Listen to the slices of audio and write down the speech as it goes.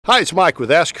Hi, it's Mike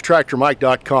with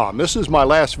AskTractorMike.com. This is my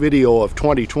last video of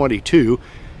 2022,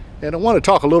 and I want to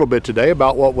talk a little bit today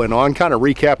about what went on, kind of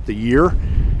recap the year,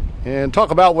 and talk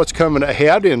about what's coming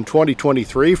ahead in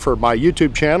 2023 for my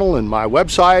YouTube channel and my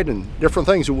website and different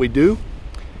things that we do.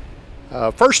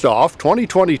 First off,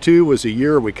 2022 was a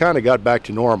year we kind of got back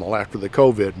to normal after the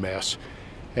COVID mess.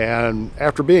 And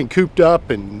after being cooped up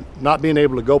and not being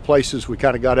able to go places, we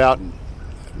kind of got out and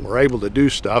were able to do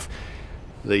stuff.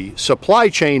 The supply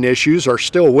chain issues are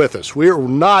still with us. We're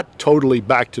not totally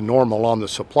back to normal on the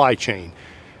supply chain,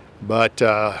 but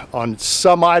on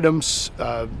some items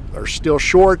are still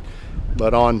short,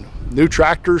 but on new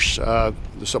tractors, the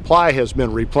supply has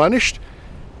been replenished,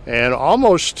 and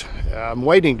almost I'm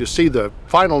waiting to see the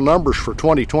final numbers for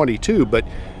 2022, but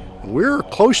we're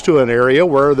close to an area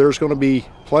where there's going to be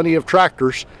plenty of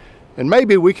tractors. And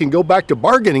maybe we can go back to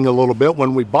bargaining a little bit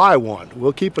when we buy one.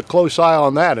 We'll keep a close eye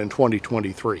on that in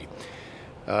 2023.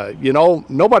 You know,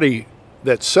 nobody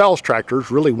that sells tractors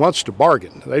really wants to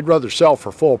bargain. They'd rather sell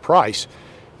for full price.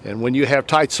 And when you have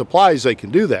tight supplies, they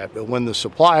can do that. But when the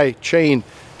supply chain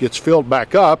gets filled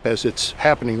back up, as it's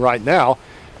happening right now,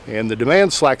 and the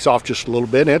demand slacks off just a little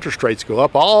bit, interest rates go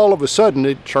up, all of a sudden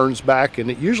it turns back,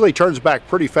 and it usually turns back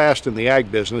pretty fast in the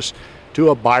ag business, to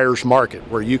a buyer's market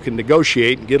where you can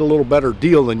negotiate and get a little better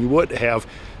deal than you would have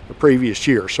the previous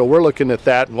year. So we're looking at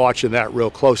that and watching that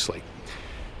real closely.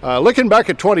 Looking back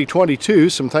at 2022,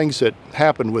 some things that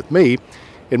happened with me.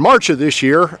 In March of this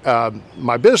year,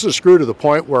 my business grew to the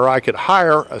point where I could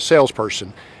hire a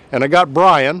salesperson. And I got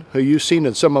Brian, who you've seen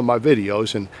in some of my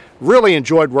videos, and really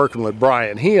enjoyed working with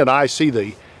Brian. He and I see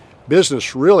the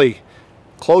business really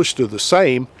close to the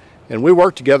same. And we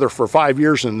worked together for 5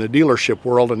 years in the dealership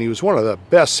world, and he was one of the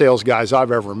best sales guys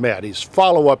I've ever met. His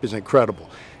follow-up is incredible.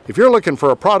 If you're looking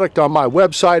for a product on my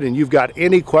website and you've got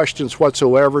any questions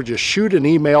whatsoever, just shoot an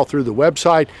email through the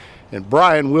website, and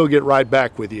Brian will get right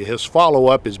back with you. His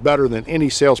follow-up is better than any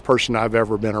salesperson I've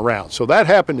ever been around. So that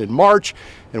happened in March,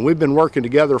 and we've been working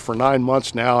together for 9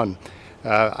 months now, and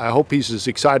I hope he's as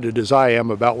excited as I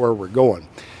am about where we're going.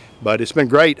 But it's been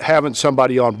great having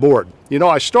somebody on board. You know,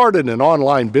 I started an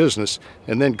online business,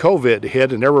 and then COVID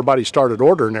hit and everybody started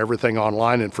ordering everything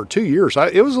online. And for 2 years,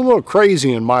 it was a little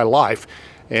crazy in my life.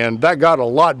 And that got a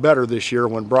lot better this year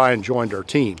when Brian joined our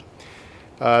team.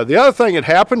 The other thing that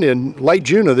happened in late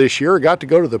June of this year, I got to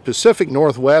go to the Pacific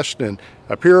Northwest and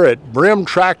appear at Brim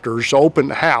Tractor's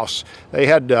open house. They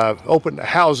had open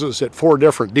houses at 4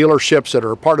 different dealerships that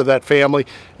are a part of that family,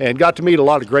 and got to meet a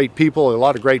lot of great people, a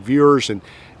lot of great viewers, and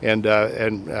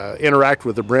interact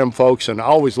with the Brim folks. And I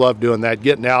always love doing that,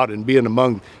 getting out and being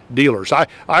among dealers.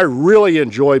 I really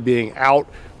enjoy being out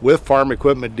with farm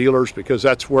equipment dealers because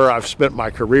that's where I've spent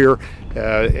my career,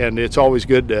 and it's always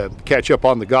good to catch up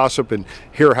on the gossip and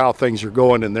hear how things are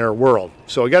going in their world.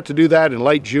 So I got to do that in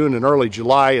late June and early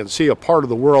July and see a part of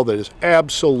the world that is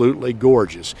absolutely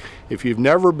gorgeous. If you've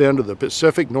never been to the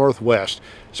Pacific Northwest,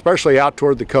 especially out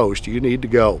toward the coast, you need to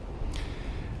go.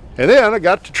 And then I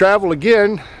got to travel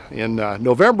again in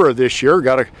November of this year.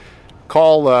 Got a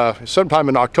call sometime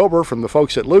in October from the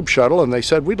folks at Lube Shuttle, and they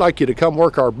said, we'd like you to come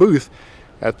work our booth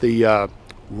at the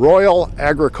Royal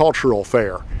Agricultural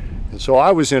Fair. And so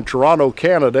I was in Toronto,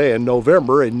 Canada in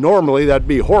November, and normally that'd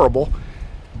be horrible.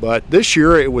 But this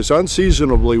year it was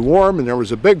unseasonably warm, and there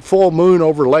was a big full moon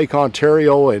over Lake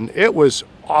Ontario, and it was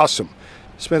awesome.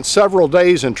 Spent several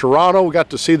days in Toronto. We got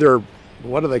to see their,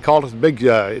 what do they call it? The big,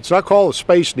 it's not called the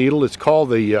Space Needle, it's called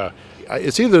the,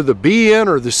 it's either the BN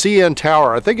or the CN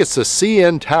Tower. I think it's the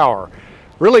CN Tower.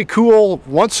 Really cool,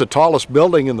 once the tallest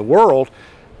building in the world.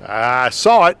 I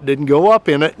saw it, didn't go up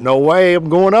in it, no way I'm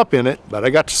going up in it, but I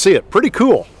got to see it, pretty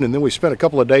cool. And then we spent a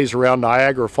couple of days around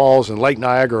Niagara Falls and Lake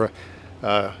Niagara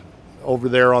over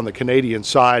there on the Canadian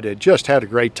side, and just had a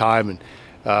great time,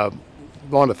 and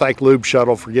want to thank Lube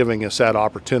Shuttle for giving us that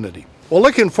opportunity. Well,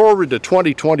 looking forward to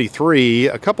 2023,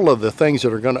 a couple of the things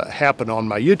that are going to happen on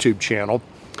my YouTube channel.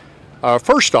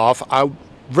 First off, I'm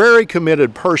very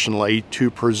committed personally to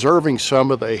preserving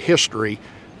some of the history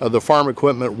of the farm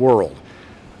equipment world.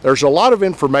 There's a lot of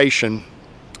information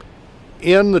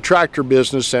in the tractor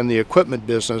business and the equipment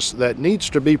business that needs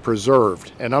to be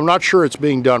preserved, and I'm not sure it's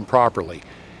being done properly.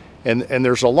 And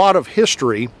there's a lot of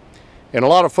history and a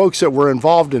lot of folks that were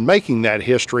involved in making that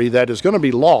history that is going to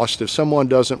be lost if someone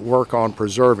doesn't work on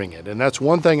preserving it. And that's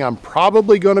one thing I'm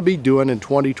probably going to be doing in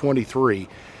 2023,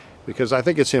 because I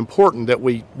think it's important that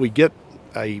we get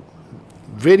a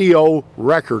video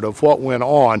record of what went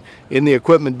on in the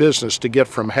equipment business to get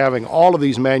from having all of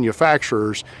these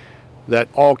manufacturers that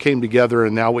all came together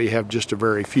and now we have just a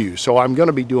very few. So I'm going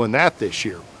to be doing that this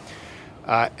year.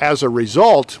 As a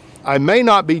result, I may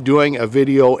not be doing a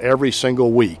video every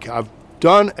single week. I've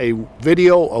done a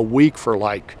video a week for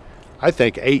like, I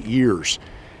think 8 years.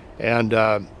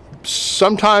 And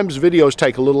sometimes videos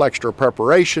take a little extra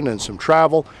preparation and some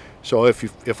travel. So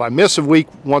if I miss a week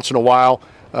once in a while,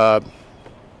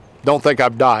 don't think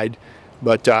I've died.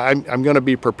 But I'm going to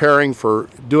be preparing for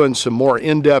doing some more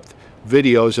in-depth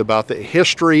videos about the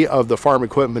history of the farm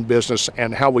equipment business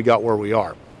and how we got where we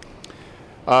are.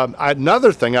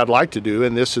 Another thing I'd like to do,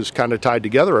 and this is kind of tied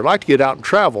together, I'd like to get out and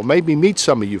travel, maybe meet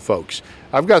some of you folks.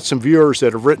 I've got some viewers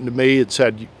that have written to me and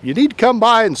said, you need to come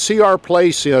by and see our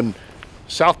place in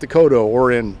South Dakota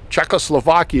or in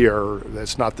Czechoslovakia, or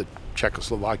that's not the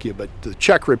Czechoslovakia, but the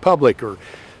Czech Republic, or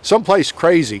someplace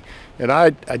crazy. And I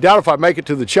doubt if I make it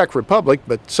to the Czech Republic,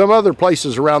 but some other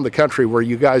places around the country where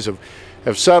you guys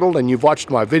have settled and you've watched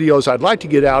my videos, I'd like to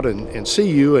get out and see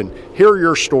you and hear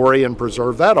your story and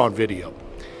preserve that on video.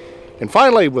 And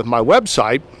finally, with my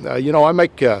website, you know, I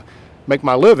make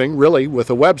my living really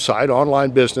with a website, online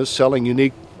business, selling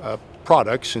unique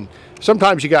products. And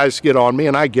sometimes you guys get on me,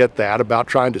 and I get that, about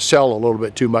trying to sell a little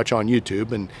bit too much on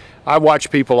YouTube. And I watch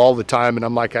people all the time, and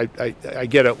I'm like, I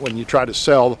get it. When you try to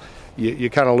sell, you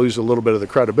kind of lose a little bit of the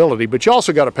credibility, but you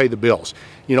also got to pay the bills.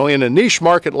 You know, in a niche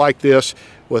market like this,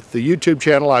 with the YouTube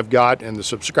channel I've got and the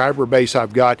subscriber base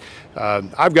I've got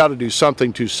to do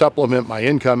something to supplement my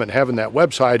income, and having that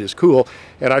website is cool.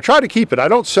 And I try to keep it. I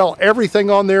don't sell everything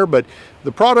on there, but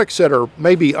the products that are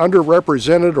maybe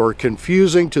underrepresented or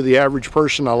confusing to the average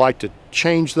person, I like to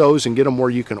change those and get them where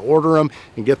you can order them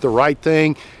and get the right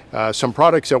thing. Some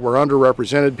products that were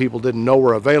underrepresented, people didn't know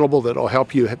were available, that'll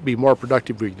help you be more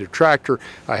productive with your tractor.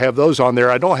 I have those on there.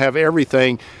 I don't have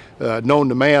everything known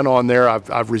to man on there.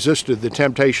 I've resisted the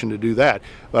temptation to do that.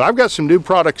 But I've got some new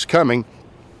products coming.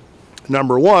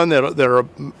 Number one, that'll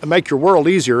make your world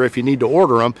easier if you need to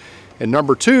order them. And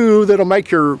number two, that'll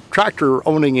make your tractor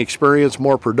owning experience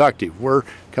more productive. We're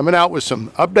coming out with some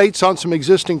updates on some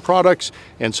existing products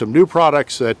and some new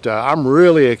products that I'm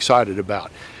really excited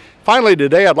about. Finally,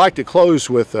 today I'd like to close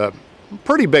with a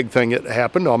pretty big thing that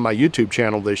happened on my YouTube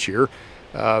channel this year.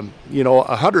 You know,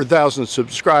 100,000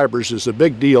 subscribers is a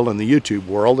big deal in the YouTube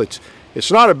world.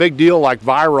 It's not a big deal like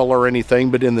viral or anything,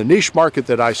 but in the niche market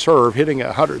that I serve, hitting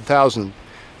 100,000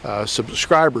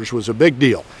 subscribers was a big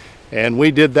deal. And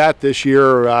we did that this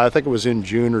year. I think it was in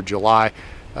June or July.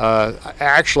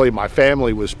 Actually, my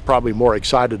family was probably more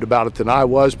excited about it than I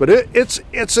was, but it's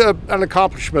an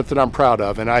accomplishment that I'm proud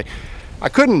of. And I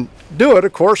couldn't do it,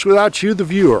 of course, without you, the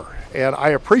viewer. And I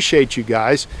appreciate you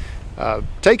guys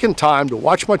taking time to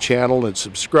watch my channel and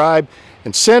subscribe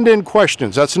and send in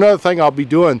questions. That's another thing I'll be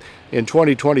doing in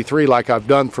 2023, like I've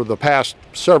done for the past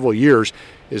several years,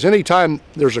 is anytime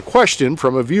there's a question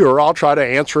from a viewer, I'll try to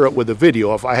answer it with a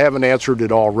video if I haven't answered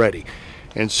it already.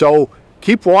 And so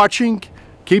keep watching,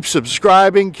 keep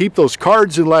subscribing, keep those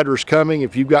cards and letters coming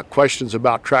if you've got questions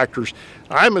about tractors.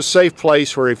 I'm a safe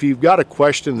place where if you've got a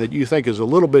question that you think is a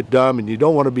little bit dumb and you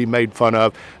don't want to be made fun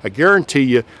of, I guarantee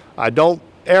you I don't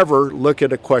ever look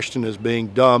at a question as being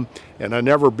dumb, and I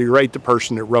never berate the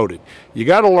person that wrote it. You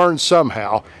got to learn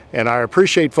somehow, and I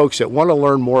appreciate folks that want to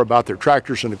learn more about their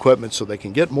tractors and equipment so they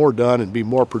can get more done and be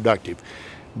more productive.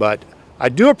 But I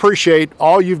do appreciate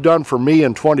all you've done for me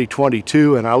in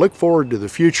 2022, and I look forward to the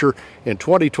future in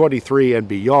 2023 and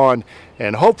beyond,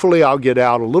 and hopefully I'll get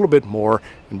out a little bit more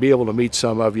and be able to meet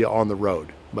some of you on the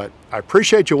road. But I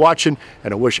appreciate you watching,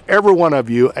 and I wish every one of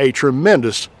you a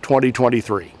tremendous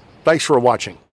 2023. Thanks for watching.